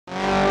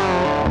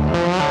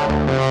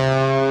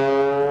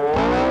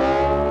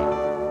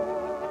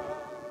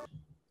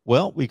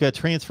Well, we've got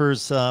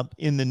transfers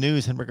in the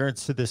news in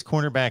regards to this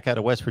cornerback out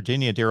of West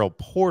Virginia, Daryl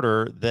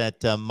Porter,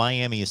 that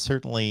Miami is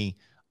certainly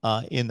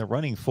in the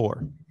running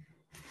for.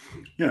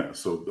 Yeah,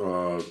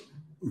 so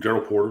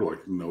Daryl Porter,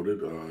 like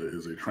noted,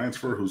 is a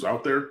transfer who's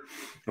out there,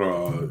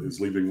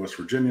 is leaving West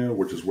Virginia,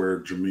 which is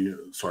where Jamil,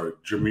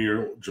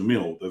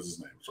 that's his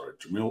name,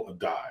 Jamil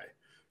Adai,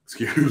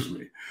 excuse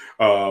me,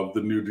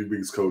 the new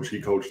DB's coach. He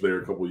coached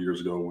there a couple of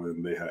years ago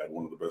when they had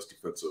one of the best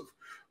defensive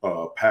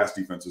pass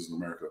defenses in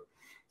America.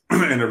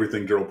 And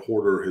everything. Daryl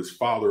Porter, his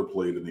father,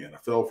 played in the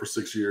NFL for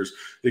 6 years,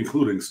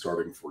 including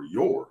starting for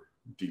your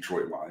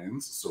Detroit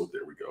Lions. So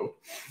there we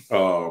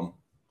go.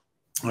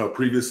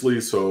 Previously,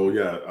 so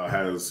yeah,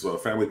 has a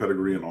family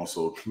pedigree and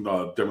also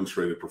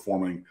demonstrated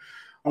performing.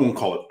 I won't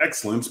call it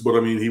excellence, but I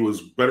mean, he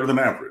was better than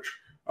average.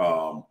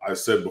 I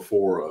said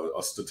before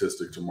a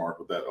statistic to Mark,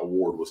 but that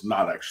award was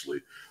not actually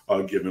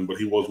given, but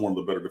he was one of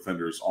the better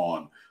defenders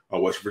on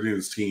West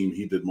Virginia's team.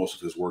 He did most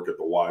of his work at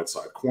the wide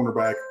side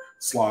cornerback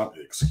slot.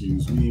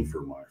 Excuse me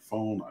for my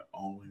phone. I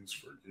always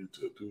forget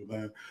to do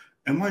that.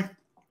 And like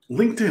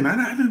LinkedIn, I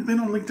haven't been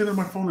on LinkedIn on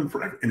my phone in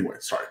forever. Anyway,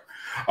 sorry.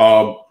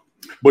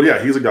 But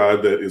yeah, he's a guy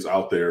that is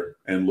out there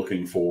and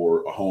looking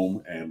for a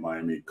home, and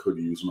Miami could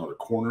use another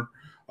corner.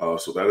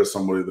 So that is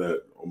somebody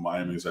that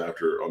Miami's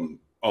after,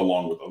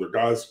 along with other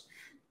guys,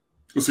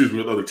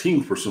 with other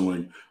teams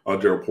pursuing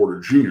Daryl Porter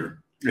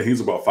Jr. And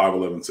he's about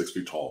 5'11", 6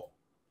 feet tall.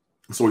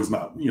 So he's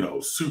not,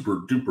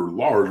 super duper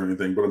large or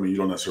anything, but I mean, you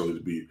don't necessarily need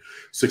to be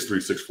 6'3",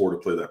 6'4" to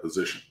play that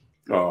position.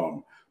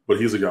 But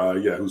he's a guy,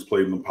 who's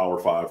played in the Power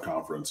 5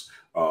 conference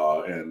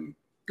and,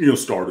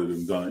 started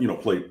and done,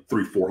 played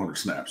 300-400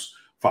 snaps,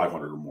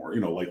 500 or more,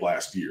 like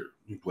last year.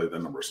 He played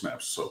that number of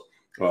snaps. So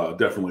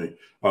definitely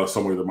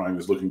somebody that Miami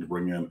is looking to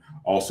bring in.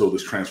 Also,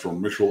 this transfer,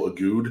 Mitchell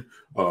Agood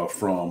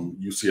from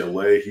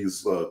UCLA.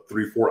 He's a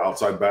 3-4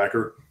 outside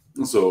backer.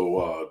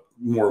 So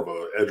more of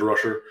an edge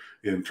rusher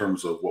in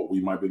terms of what we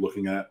might be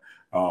looking at.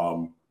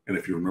 And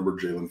if you remember,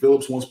 Jalen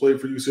Phillips once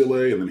played for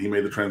UCLA, and then he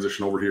made the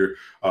transition over here,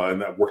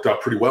 and that worked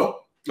out pretty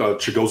well.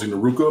 Chigozie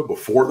Naruka,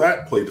 before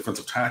that, played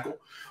defensive tackle.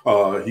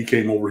 He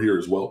came over here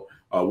as well.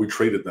 We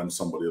traded them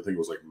somebody. I think it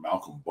was like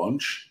Malcolm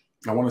Bunch,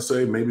 I want to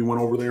say, maybe went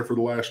over there for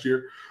the last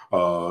year.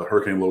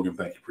 Hurricane Logan,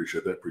 thank you.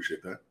 Appreciate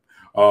that.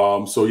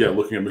 So, yeah,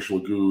 looking at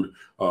Mitchell Agood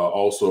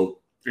also.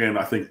 And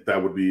I think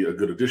that would be a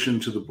good addition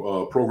to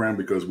the program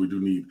because we do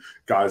need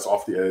guys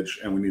off the edge,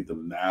 and we need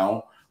them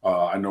now.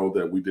 I know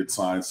that we did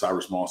sign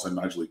Cyrus Moss and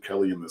Nigel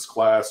Kelly in this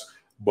class,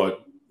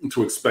 but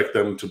to expect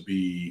them to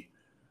be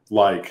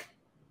like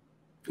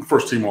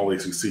first team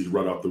All-ACC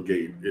right off the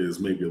gate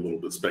is maybe a little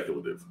bit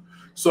speculative.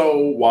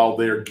 So while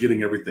they're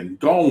getting everything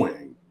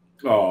going,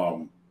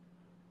 oh,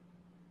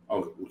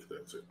 look at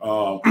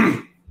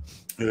that.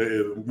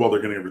 While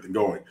they're getting everything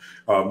going,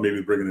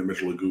 maybe bringing in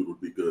Mitchell Agood would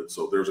be good.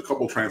 So there's a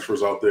couple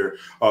transfers out there.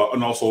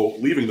 And also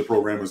leaving the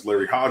program is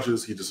Larry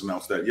Hodges. He just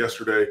announced that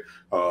yesterday.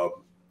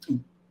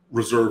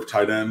 Reserve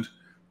tight end.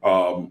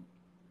 And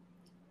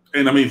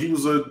I mean, he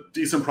was a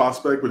decent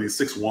prospect, but he's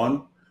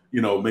 6'1",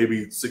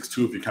 maybe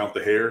 6'2" if you count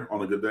the hair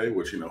on a good day,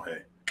 which,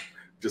 hey,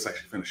 just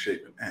actually finished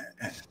shaving.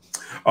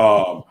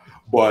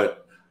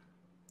 But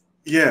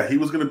yeah, he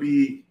was going to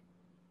be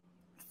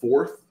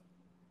 4th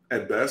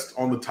at best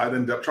on the tight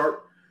end depth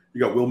chart. You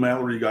got Will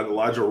Mallory, you got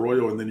Elijah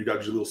Arroyo, and then you got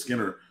Jaleel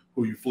Skinner,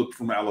 who you flipped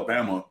from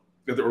Alabama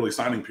at the early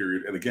signing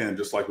period. And again,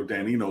 just like with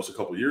Dan Enos a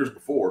couple of years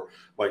before,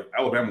 like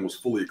Alabama was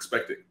fully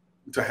expecting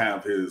to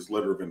have his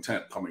letter of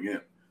intent coming in.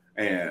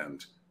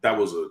 And that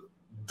was a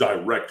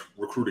direct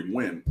recruiting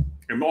win.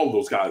 And all of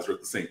those guys are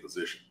at the same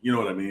position. You know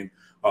what I mean?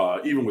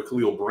 Even with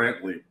Khalil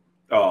Brantley,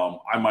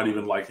 I might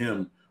even like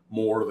him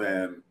more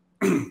than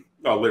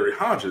Larry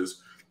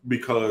Hodges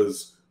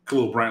because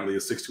Khalil Brantley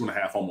is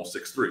 6'2.5", almost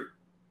 6'3",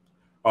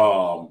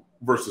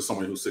 versus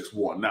someone who's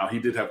 6'1". Now, he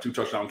did have 2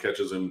 touchdown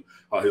catches in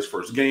his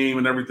first game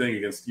and everything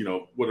against,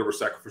 whatever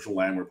sacrificial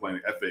lamb we're playing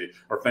at FA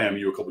or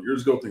FAMU a couple of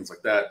years ago, things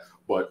like that.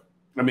 But,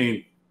 I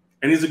mean,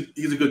 and he's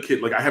a good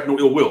kid. Like, I have no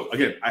ill will.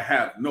 Again, I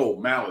have no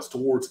malice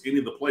towards any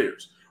of the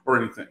players or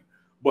anything.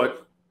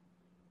 But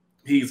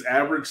he's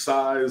average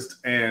sized,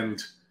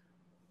 and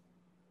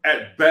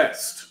at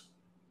best,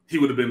 he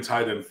would have been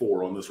tight end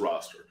 4 on this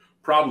roster.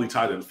 Probably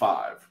tight end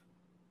 5.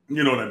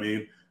 You know what I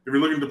mean? If you're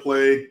looking to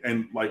play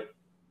and, like,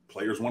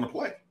 players want to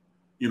play,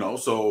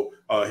 so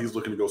he's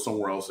looking to go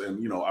somewhere else.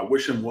 And, I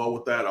wish him well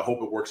with that. I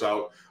hope it works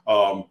out.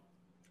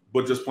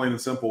 But just plain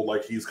and simple,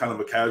 like, he's kind of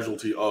a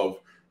casualty of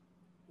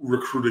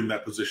recruiting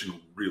that position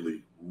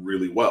really,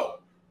 really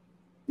well.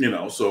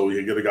 So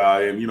you get a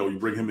guy and, you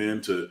bring him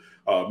in to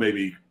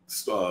maybe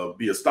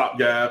be a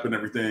stopgap and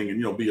everything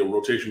and, be a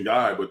rotation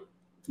guy. But,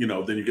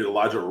 then you get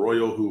Elijah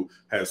Arroyo, who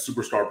has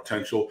superstar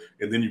potential.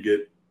 And then you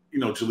get,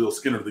 Jaleel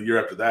Skinner the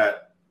year after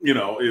that.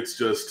 It's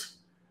just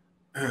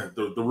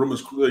the room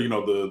is,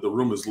 the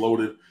room is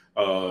loaded.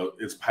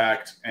 It's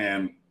packed.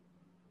 And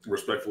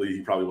respectfully,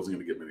 he probably wasn't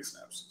going to get many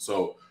snaps.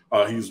 So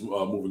he's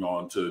moving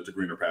on to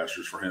greener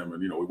pastures for him.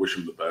 And, we wish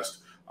him the best,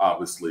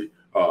 obviously,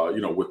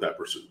 with that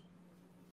pursuit.